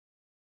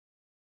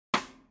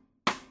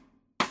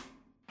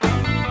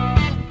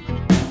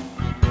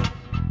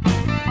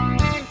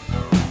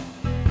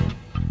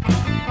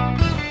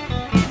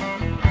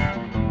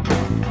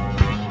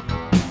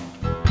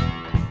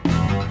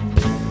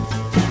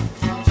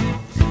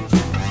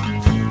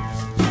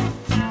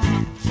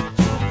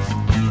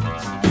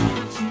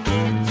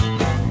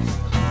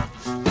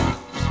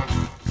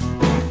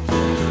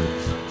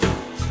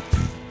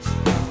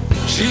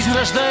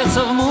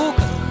рождается в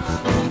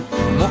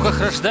муках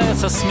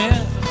рождается смех.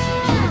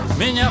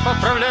 Меня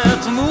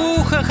поправляют в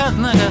мухах,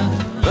 однако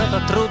в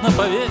это трудно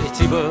поверить,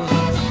 ибо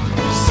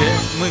все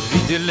мы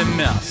видели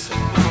мясо,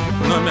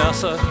 но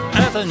мясо —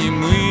 это не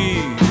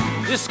мы.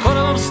 И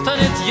скоро вам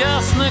станет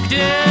ясно,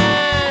 где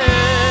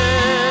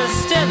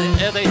стены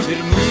этой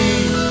тюрьмы.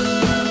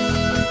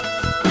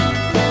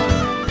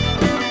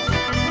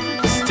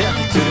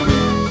 Стены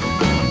тюрьмы.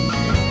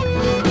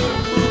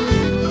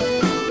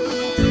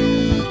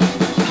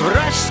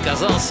 Врач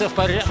сказал: все в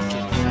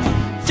порядке,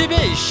 тебе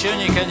еще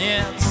не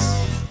конец.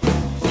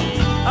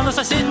 А на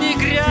соседней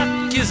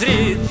грядке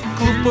зреет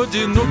клуб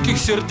одиноких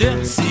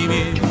сердец.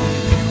 Ими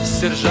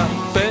сержант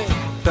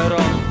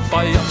Петерон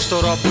поет,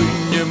 что рабы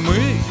не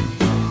мы.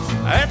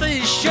 Это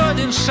еще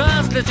один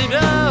шанс для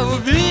тебя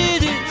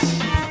увидеть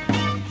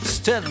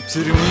стены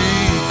тюрьмы.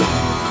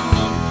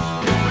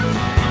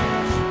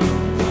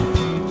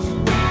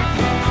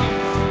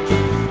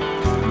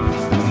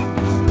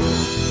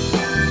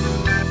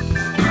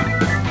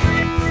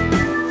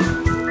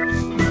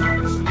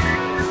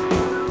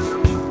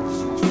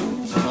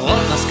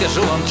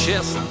 Скажу вам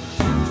честно,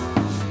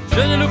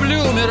 я не люблю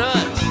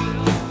умирать.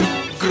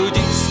 В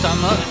груди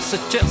становится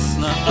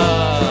тесно,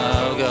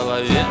 а в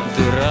голове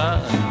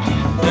дыра.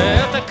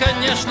 Это,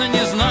 конечно,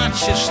 не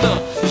значит,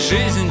 что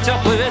жизнь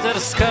теплый ветер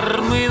с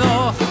кормы,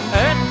 но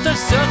это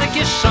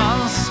все-таки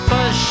шанс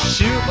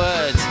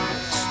пощупать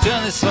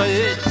стены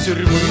своей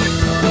тюрьмы.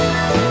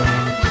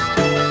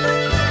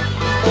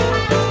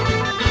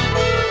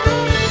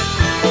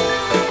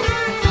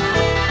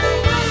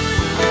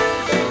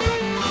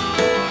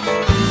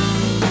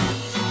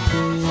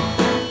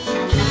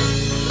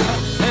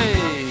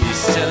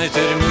 Стены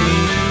тюрьмы.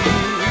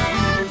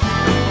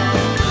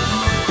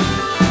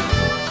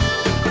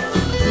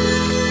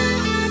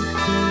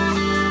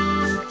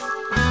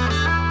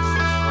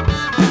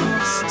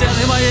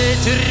 Стены моей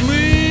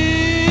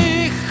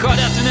тюрьмы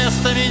ходят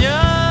вместо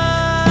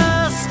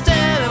меня.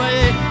 Стены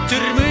моей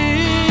тюрьмы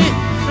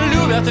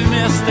любят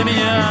вместо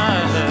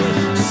меня.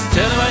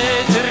 Стены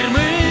моей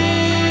тюрьмы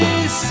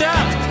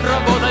спят,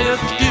 работают,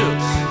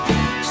 пьют.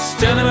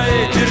 Стены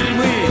моей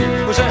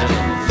тюрьмы уже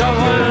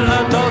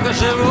довольно долго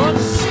живут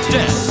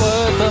здесь.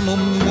 Поэтому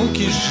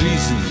муки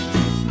жизни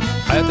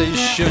 — это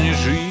еще не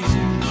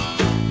жизнь.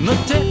 Но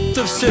те,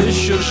 кто все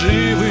еще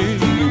живы,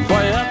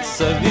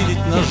 боятся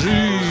видеть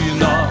ножи.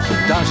 Но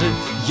даже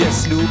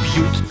если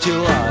убьют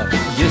тела,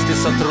 если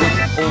сотрут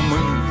умы,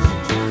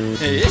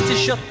 есть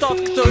еще тот,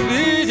 кто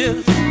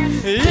видит,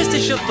 есть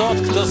еще тот,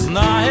 кто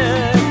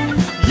знает,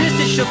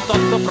 есть еще тот,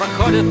 кто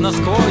проходит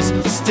насквозь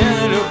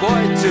стены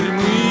любой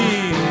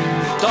тюрьмы.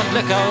 Тот,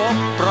 для кого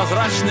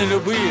прозрачны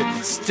любые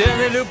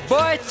стены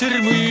любой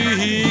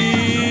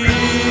тюрьмы.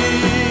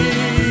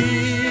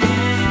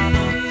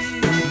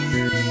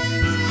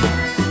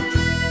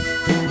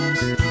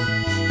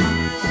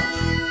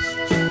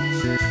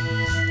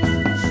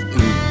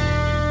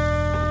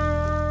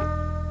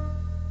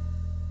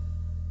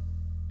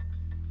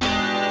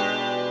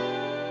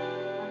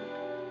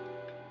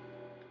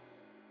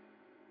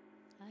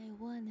 I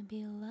wanna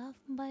be loved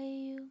by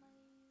you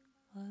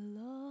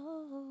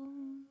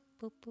alone.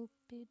 Boop, boop,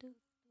 be, doo.